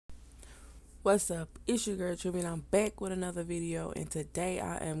What's up? It's your girl Tribby and I'm back with another video, and today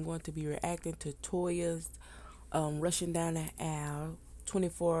I am going to be reacting to Toya's rushing down the aisle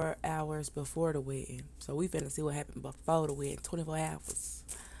 24 hours before the wedding. So we finna see what happened before the wedding, 24 hours.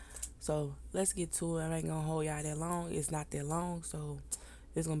 So let's get to it. I ain't gonna hold y'all that long. It's not that long, so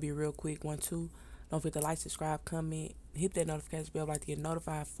it's gonna be a real quick 1, 2. Don't forget to like, subscribe, comment, hit that notification bell like to get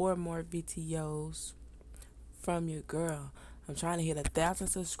notified for more videos from your girl. I'm trying to hit 1,000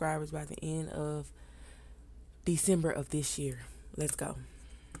 subscribers by the end of December of this year. Let's go.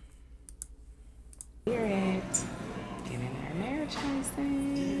 We're at getting our marriage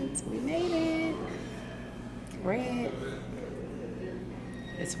license. We made it. Red.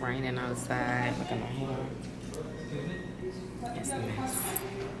 It's raining outside. Look at my hair. It's a mess.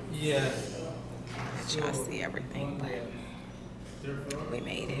 Yeah. Let y'all see everything, but we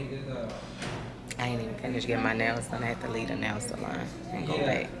made it. I ain't even finished getting my nails done. I had to leave the nail salon and go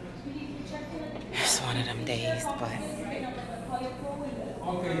back. It's one of them days, but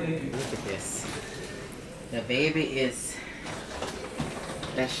look at this. The baby is,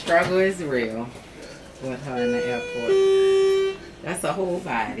 the struggle is real with her in the airport. That's a whole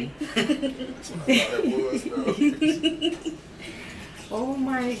body. Oh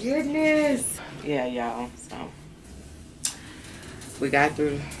my goodness. Yeah, y'all, so we got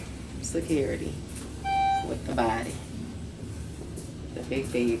through security with the body. The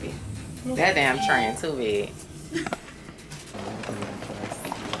big baby. That damn train too big.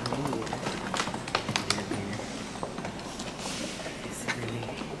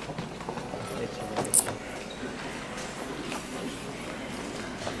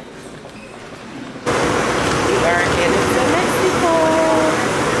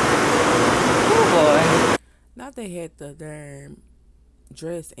 Not they had the damn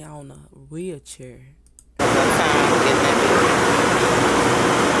dress on a wheelchair.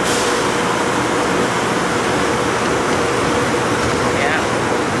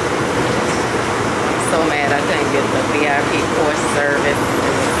 So mad I couldn't get the VIP course service.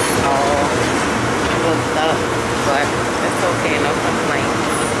 It's all booked up, but it's okay, no complaints.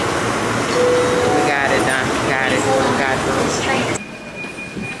 We got it done. Got it. We got through.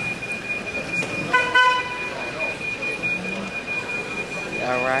 We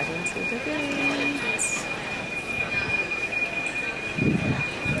are riding to the gates.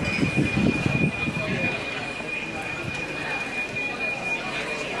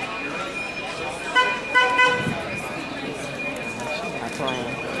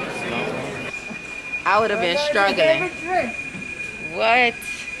 I would have been struggling. What?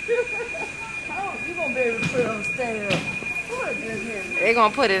 You gonna be able to put it on the stand up. They're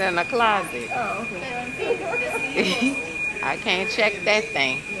gonna put it in the closet. Oh, okay. I can't check that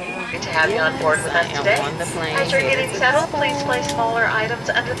thing. Good to have you on board with us today. As you're getting settled, please place smaller items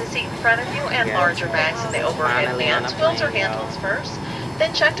under the seat in front of you and larger bags in the overhead bins. Wheels or handles first.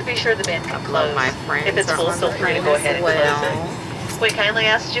 Then check to be sure the bin can close. If it's full, feel free to go ahead and close it. We kindly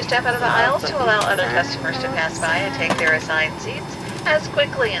ask that you step out of the aisles to allow other customers to pass by and take their assigned seats as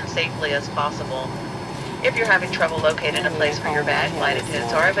quickly and safely as possible. If you're having trouble locating a place for your bag, flight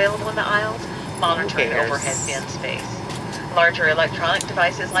attendants are available in the aisles, monitoring overhead bin space. Larger electronic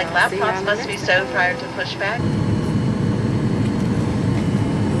devices like laptops must be stowed prior to pushback.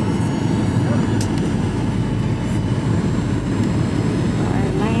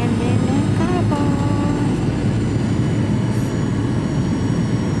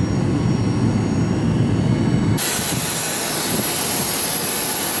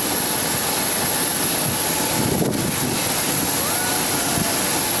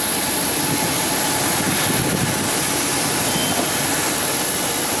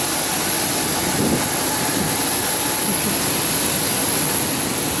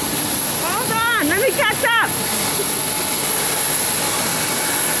 Let me catch up.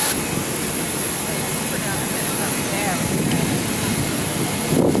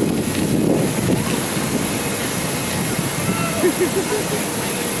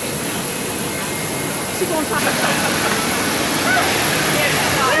 She gonna talk about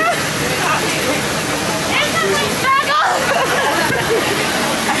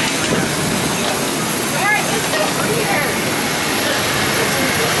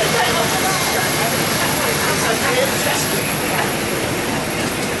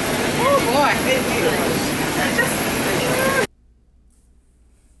Oh boy.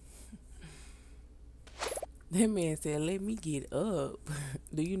 That man said, let me get up.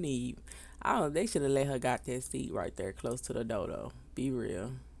 Do you need? I don't. They should have let her got that seat right there close to the door though. Be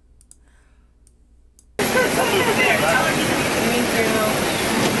real.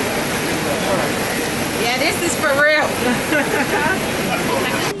 Yeah, this is for real.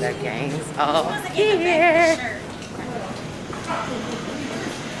 The gang's all here.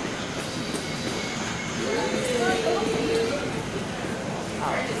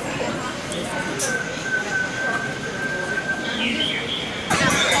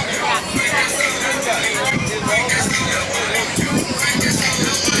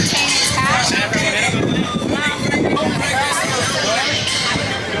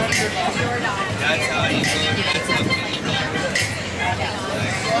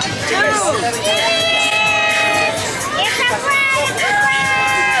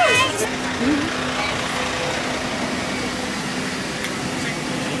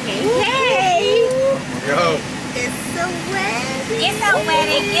 It's a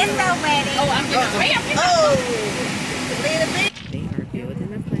wedding. It's a wedding. Oh, I'm getting way up. Oh, They are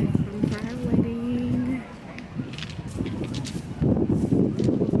building a platform for our wedding.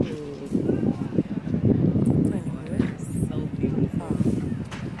 So beautiful.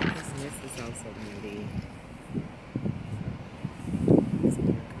 This is also beauty.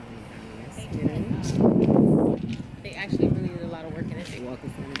 They actually really did a lot of work in it. They walk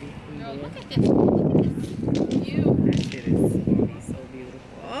us gonna be free. Girl, look at this. Look at this. That shit is gonna be so beautiful.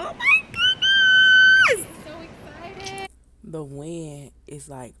 Oh my goodness! So excited. The wind is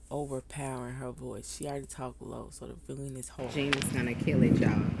like overpowering her voice. She already talked low, so the feeling is hard. Gina's gonna kill it,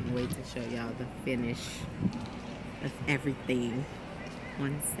 y'all. And wait to show y'all the finish of everything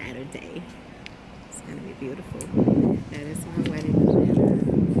on Saturday. It's gonna be beautiful. That is my wedding planner.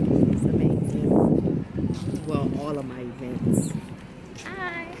 It's amazing. Well, all of my events.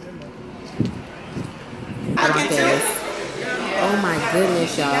 Hi. I want this. Oh my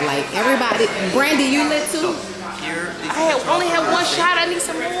goodness, y'all. Like everybody. Brandy, you lit too? I only had one shot. I need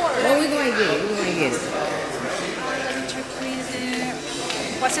some more. Well, we're going to get it. We're going to get it.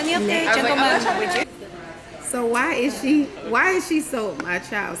 What's in the update, gentlemen? So why is she so, my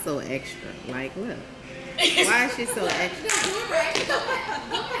child so extra? Like, look. Why is she so extra?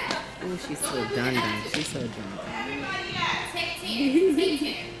 Oh, she's so done. She's so done.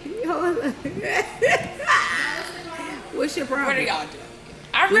 What's your problem? What are y'all doing?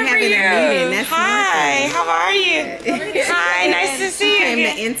 I remember you. That's Hi, how are you? Hi, nice to see you.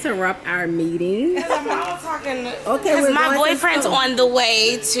 Came to interrupt our meeting. Okay, we're my going to boyfriend's school. on the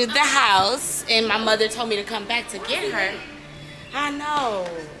way to the house, and my mother told me to come back to get her. I know.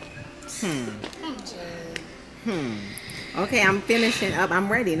 Okay, I'm finishing up. I'm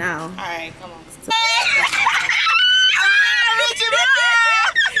ready now. All right, come on. She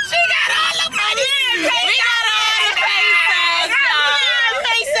got all the money. We got all the pesos,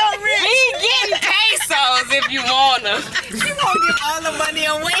 y'all. We getting pesos if you want them. She won't give all the money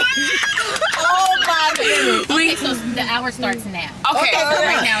away. Oh my goodness. Okay, so the hour starts now. Okay. So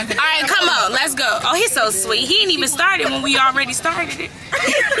right now. All right, come on, let's go. Oh, he's so sweet. He ain't even started when we already started it.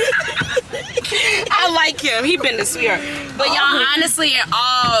 I like him. He been the sweetheart. But y'all, honestly,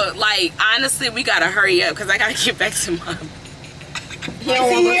 honestly, we gotta hurry up because I gotta get back to mom. He don't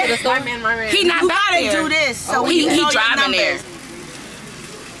want to go to the store. He not back there. Do this. So He driving there.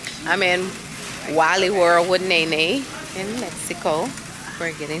 I'm in Wally World with Nene in Mexico.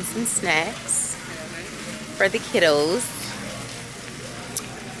 We're getting some snacks for the kiddos.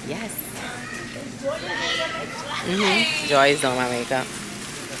 Yes. Joy's doing my makeup.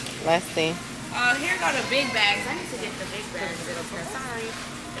 Let's see. Here go the big bags. I need to get the big bags. Sorry.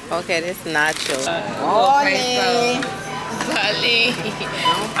 Okay, this nacho.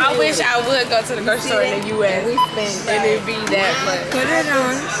 I wish I would go to the grocery store in the U.S. and it'd be that much. Put it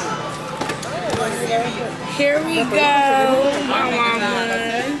on. Here we go, my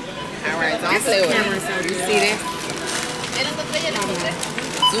mama. Alright, don't play with it. You see this?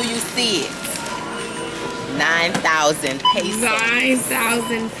 Do you see it? 9,000 pesos.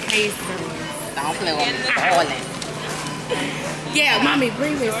 9,000 pesos. Don't play with me. Balling. Yeah, mommy,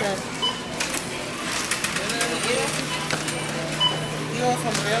 bring this up.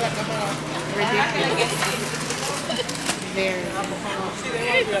 Very.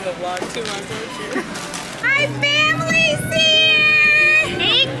 My family's here.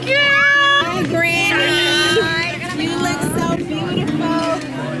 Hey, girl. Hi, Granny. You look so beautiful.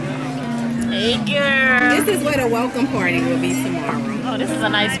 Hey, girl. This is where the welcome party will be tomorrow. Oh, this is a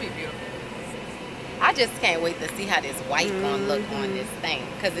nice. I just can't wait to see how this white gonna look on this thing,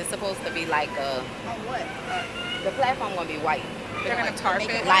 cause it's supposed to be like a. What? The platform gonna be white. They're gonna tarp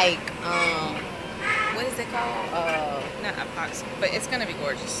it. Like what is it called? Not epoxy, but it's gonna be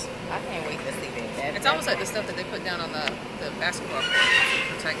gorgeous. I can't wait to see that. It's almost like the stuff that they put down on the basketball court to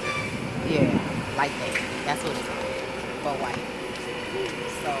protect it. Yeah, like that. That's what it's called, but white.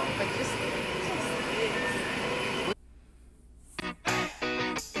 So, but just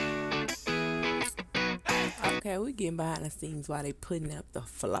Okay, we getting behind the scenes while they putting up the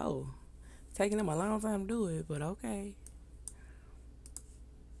flow. Taking them a long time to do it, but okay.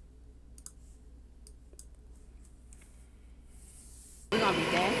 We're gonna be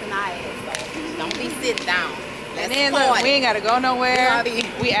dancing our ass off. Don't be sitting down. And then look, we ain't gotta go nowhere.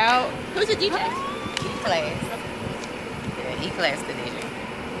 We out. Who's the DJ? E-class. Yeah, E-class the DJ.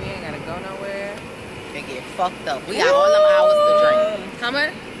 We ain't gotta go nowhere. They get fucked up. We got all them hours to drink. How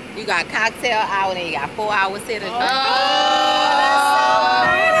much? You got cocktail hour, then you got 4 hours here to drink. Oh,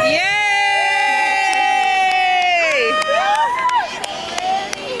 yay!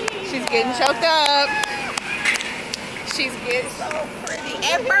 She's getting choked up. She's getting So pretty.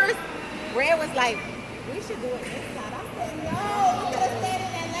 At first, Red was like, we should do it inside. I said, no, we could have stayed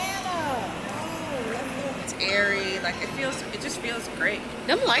in Atlanta. No, let's do it. It's airy. Like it just feels great.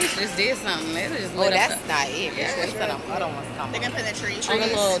 Them lights just did something. It just Oh, lit up. that's not it. Yeah, Wait till them other ones come They're on. gonna put a tree. On the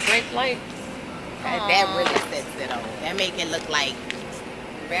little drape light. That really sets it off. That make it look like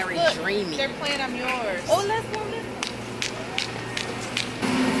very Look, dreamy. they're playing I'm yours. Oh, let's go.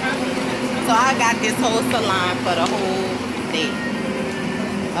 So I got this whole salon for the whole day.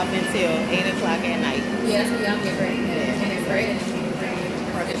 Up until 8 o'clock at night. Yeah, that's what y'all get ready. Yeah. And it's ready.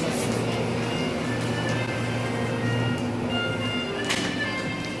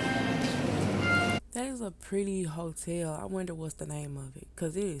 That is a pretty hotel. I wonder what's the name of it,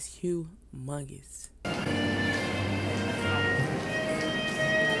 because it is humongous.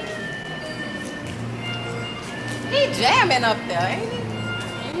 He jamming up there, ain't he?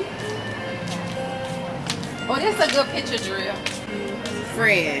 Oh, this is a good picture drill.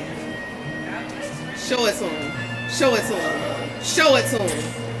 Friend. Show it to him. Show it to him. Show it to him.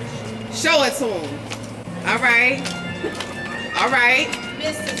 Show it to him. All right. All right.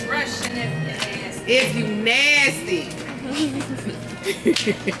 Mrs. Russian If you nasty.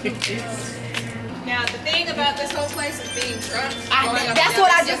 Now, the thing about this whole place is being drunk. That's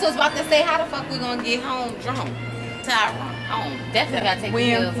what I just was about to say. How the fuck we gonna get home drunk? Tyra, home. Definitely gotta take the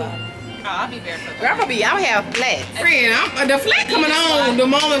heels off. Oh, I'll be barefoot. Girl, I'm gonna be out here flat. Friend, the flat coming on the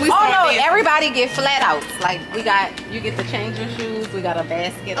moment we Oh start no, dancing. everybody get flat outs. Like you get to change your shoes. We got a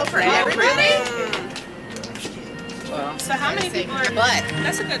basket of for flat outs. everybody? Well, So how many people are? but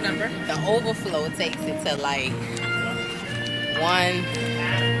That's a good number. the overflow takes it to like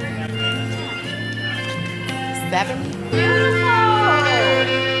 170. Beautiful. I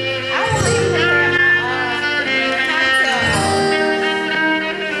want to hear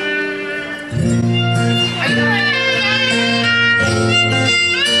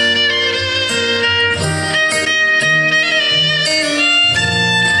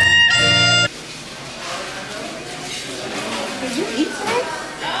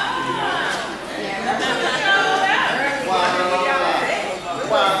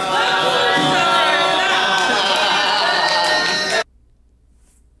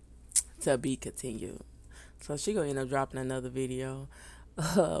To be continued. So she gonna end up dropping another video.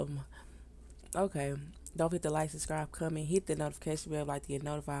 Okay. Don't forget to like, subscribe, comment, hit the notification bell like to get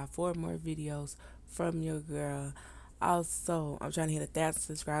notified for more videos from your girl. Also, I'm trying to hit 1,000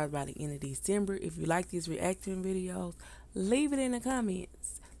 subscribers by the end of December. If you like these reaction videos, leave it in the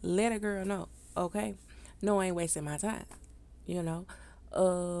comments. Let a girl know. Okay? No, I ain't wasting my time. You know?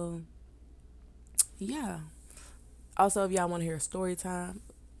 Yeah. Also, if y'all want to hear a story time,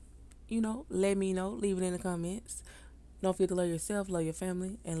 let me know. Leave it in the comments. Don't forget to love yourself, love your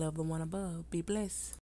family, and love the one above. Be blessed.